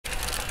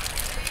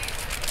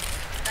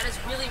That is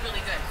really,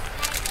 really good.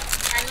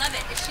 I love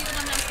it. Is she the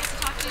one that I'm supposed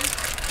to talk to?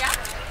 Yeah?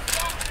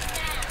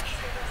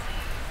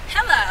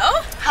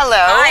 Hello. Hello.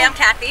 Hi, I'm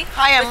Kathy.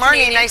 Hi, I'm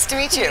Marni. Nice to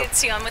meet you.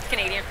 See, I'm with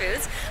Canadian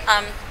Foods.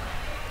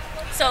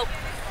 So,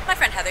 my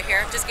friend Heather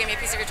here just gave me a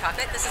piece of your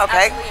chocolate. This is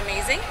absolutely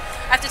amazing.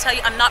 I have to tell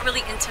you, I'm not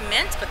really into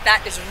mint, but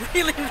that is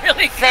really,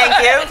 really good. Thank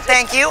you.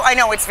 Thank you. I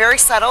know it's very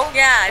subtle.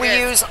 Yeah, we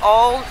use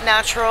all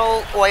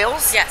natural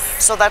oils.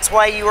 Yes. So that's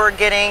why you are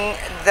getting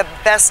the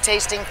best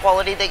tasting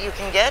quality that you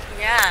can get.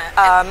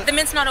 Yeah. The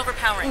mint's not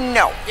overpowering.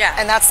 No. Yeah.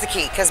 And that's the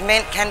key, because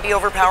mint can be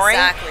overpowering.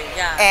 Exactly.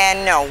 Yeah.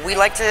 And no, we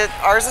like to.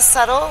 Ours is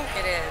subtle.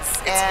 It is.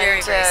 It's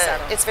very, very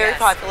subtle. It's very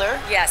popular.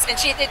 Yes. And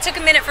it took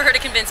a minute for her to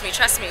convince me.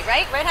 Trust me.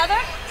 Right? Right, Heather?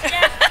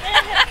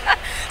 Yeah.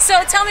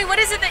 So tell me, what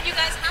is it that you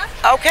guys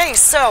have? Okay.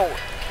 So,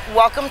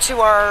 welcome to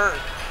our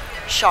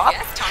shop.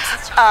 Yes,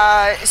 Thompson's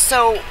Chocolates.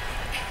 So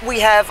we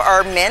have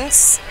our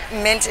mints.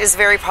 Mint is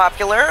very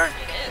popular.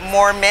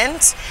 More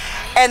mint.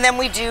 And then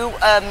we do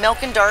a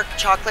milk and dark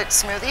chocolate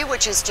smoothie,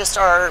 which is just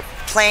our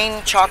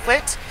plain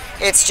chocolate.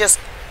 It's just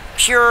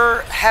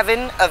pure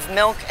heaven of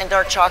milk and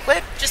dark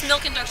chocolate. Just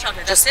milk and dark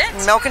chocolate, that's just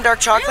it? Milk and dark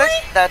chocolate,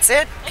 really? That's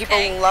it. Okay.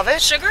 People love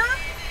it. Sugar?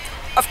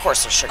 Of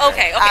course there's sugar.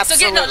 Okay,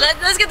 Absolutely. So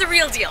let's get the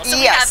real deal. So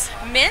yes. We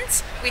have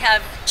mint, we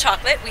have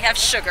chocolate, we have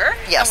sugar,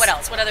 yes. And what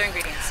else? What other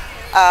ingredients?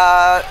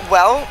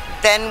 Well,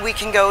 then we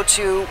can go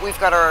to, we've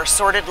got our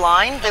assorted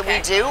line that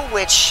we do,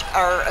 which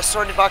our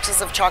assorted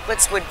boxes of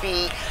chocolates would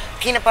be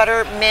peanut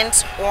butter,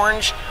 mint,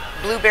 orange,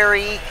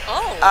 blueberry,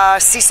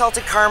 sea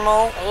salted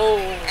caramel,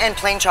 and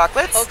plain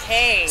chocolates.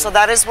 Okay. So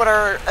that is what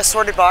our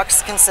assorted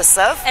box consists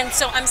of. And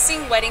so I'm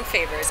seeing wedding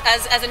favors.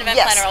 As an event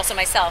planner also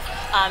myself,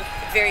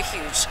 very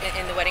huge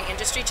in the wedding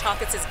industry.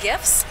 Chocolates as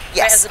gifts. Yes.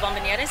 Right, as the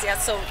bombonieres. Yeah,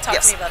 so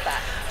talk to me about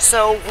that.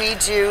 So we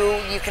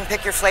do, you can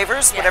pick your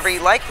flavors, whatever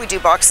you like. We do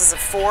boxes of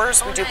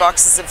 4s, we do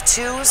boxes of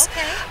 2s.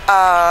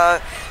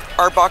 Okay.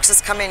 Our boxes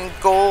come in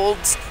gold,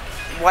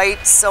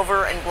 white,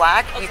 silver, and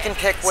black. You can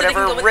pick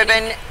whatever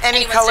ribbon,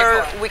 any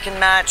color. We can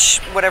match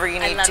whatever you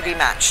need to be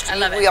matched. I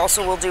love it. We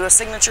also will do a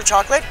signature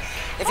chocolate.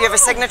 If you have a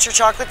signature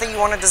chocolate that you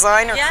want to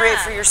design or create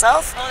for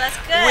yourself, that's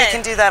good. we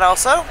can do that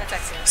also. That's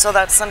excellent. So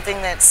that's something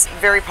that's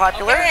very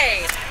popular.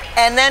 Okay.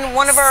 And then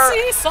one of our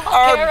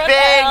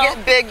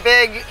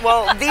big,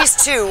 well, these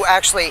two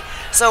actually.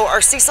 So our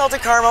sea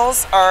salted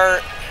caramels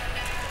are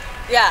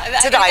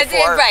to die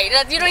for. Right.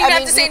 You don't even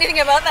have to say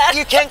anything about that.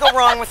 You can't go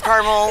wrong with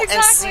caramel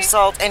and sea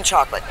salt and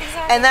chocolate.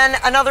 Exactly. And then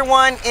another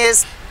one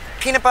is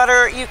peanut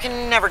butter. You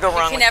can never go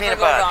wrong with peanut butter. You can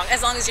never go wrong,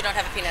 as long as you don't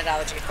have a peanut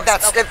allergy, of course.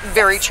 That's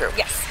very true.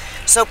 Yes.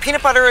 So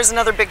peanut butter is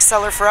another big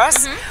seller for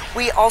us.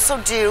 We also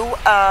do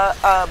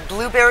a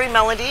blueberry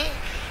melody,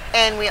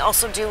 and we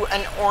also do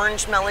an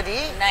orange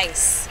melody.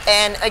 Nice.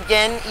 And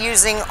again,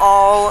 using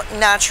all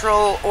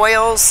natural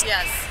oils.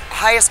 Yes.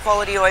 Highest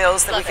quality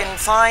oils that we can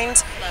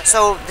find.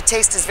 So the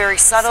taste is very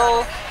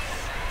subtle.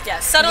 Yeah,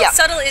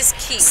 subtle is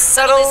key.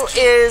 Subtle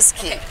is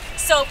key. Okay.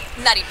 So,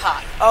 Nutty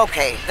Pop.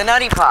 Okay, the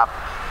Nutty Pop.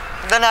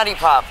 The Nutty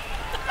Pop.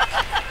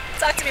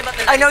 Talk to me about the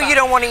Nutty Pop. I know you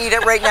don't want to eat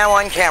it right now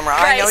on camera.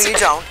 I know you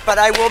don't, but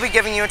I will be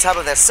giving you a tub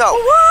of this. So,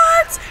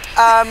 what?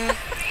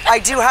 I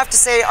do have to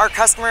say, our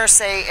customers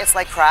say it's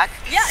like crack.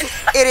 Yeah.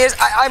 It is.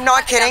 I'm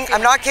not kidding.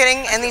 I'm not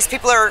kidding. And these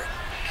people are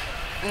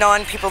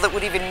non-people that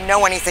would even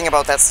know anything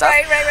about that stuff.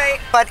 Right.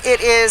 But it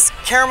is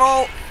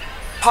caramel,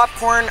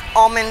 popcorn,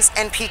 almonds,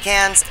 and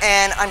pecans.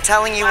 And I'm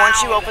telling you,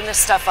 once you open this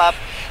stuff up,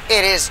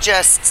 it is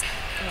just,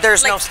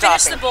 there's no stopping.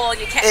 Finish the bowl,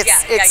 you can't,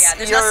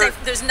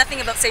 There's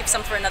nothing about save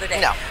some for another day.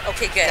 No.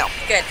 Okay, good,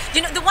 good.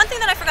 You know, the one thing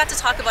that I forgot to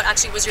talk about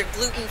actually was your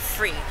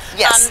gluten-free.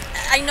 Yes.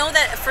 I know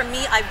that for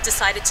me, I've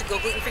decided to go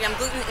gluten-free. I'm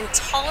gluten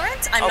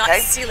intolerant. I'm not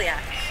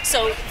celiac.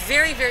 So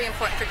very, very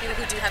important for people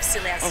who do have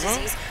celiac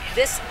disease.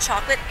 This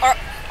chocolate,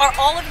 are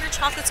all of your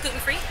chocolates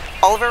gluten-free?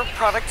 All of our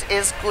product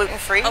is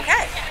gluten-free.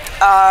 Okay.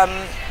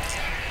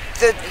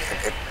 The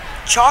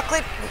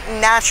chocolate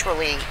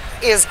naturally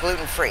is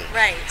gluten-free.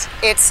 Right.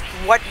 It's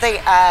what they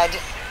add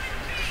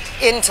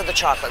into the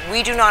chocolate.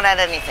 We do not add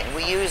anything.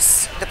 We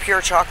use the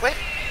pure chocolate,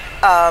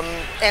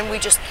 and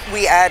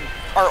we add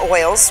our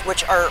oils,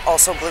 which are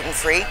also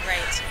gluten-free.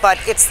 Right. But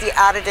it's the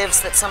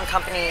additives that some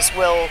companies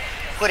will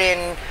put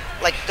in,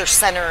 like their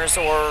centers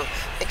or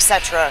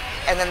etc.,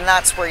 and then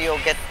that's where you'll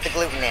get the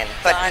gluten in.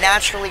 But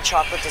naturally,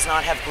 chocolate does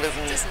not have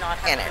gluten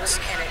in it.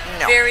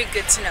 No. Very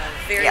good to know.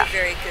 Very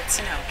good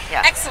to know.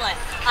 Yeah. Excellent.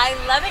 I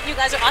love it. You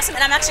guys are awesome,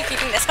 and I'm actually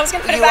keeping this. I was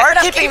going to put it back. You are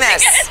keeping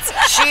this.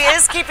 She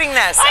is keeping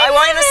this. I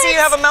want to see you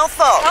have a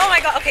mouthful. Oh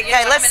my God. Okay.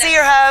 Okay, let's see you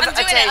have a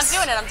taste.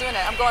 I'm doing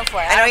it. I'm going for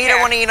it. I know you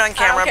don't want to eat on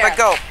camera, but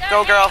go,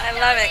 girl. I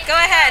love it. Go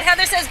ahead.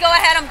 Heather says go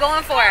ahead. I'm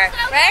going for it.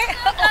 Right?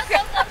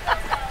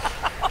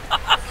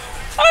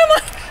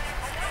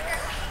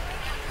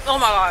 Oh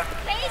my God.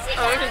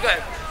 Oh, this is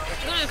good.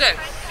 This is good.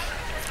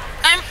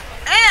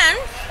 And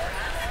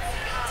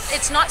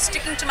it's not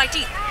sticking to my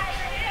teeth.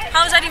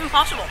 How is that even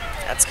possible?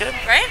 That's good.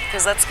 Right?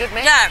 Because that's good,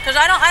 man. Yeah, because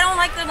I don't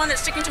like the one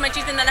that's sticking to my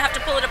teeth and then I have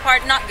to pull it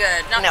apart. Not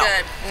good. Not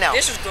good. No.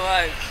 This is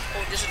good.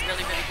 Oh, this is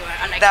really, really good.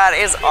 I like that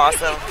is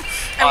awesome.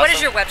 And what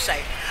is your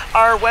website?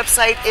 Our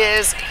website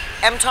is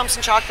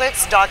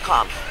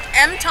mthompsonchocolates.com.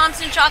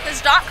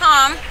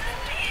 mthompsonchocolates.com.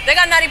 They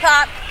got Nutty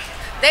Pop.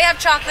 They have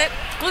chocolate,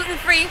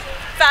 gluten-free,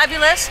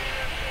 fabulous.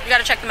 You got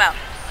to check them out.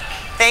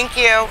 Thank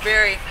you.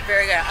 Very,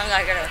 very good. I'm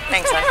gonna get it.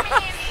 Thanks, hon.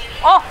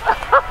 Oh,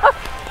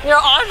 you're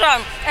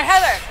awesome. And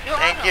Heather, you're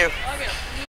awesome. Thank you.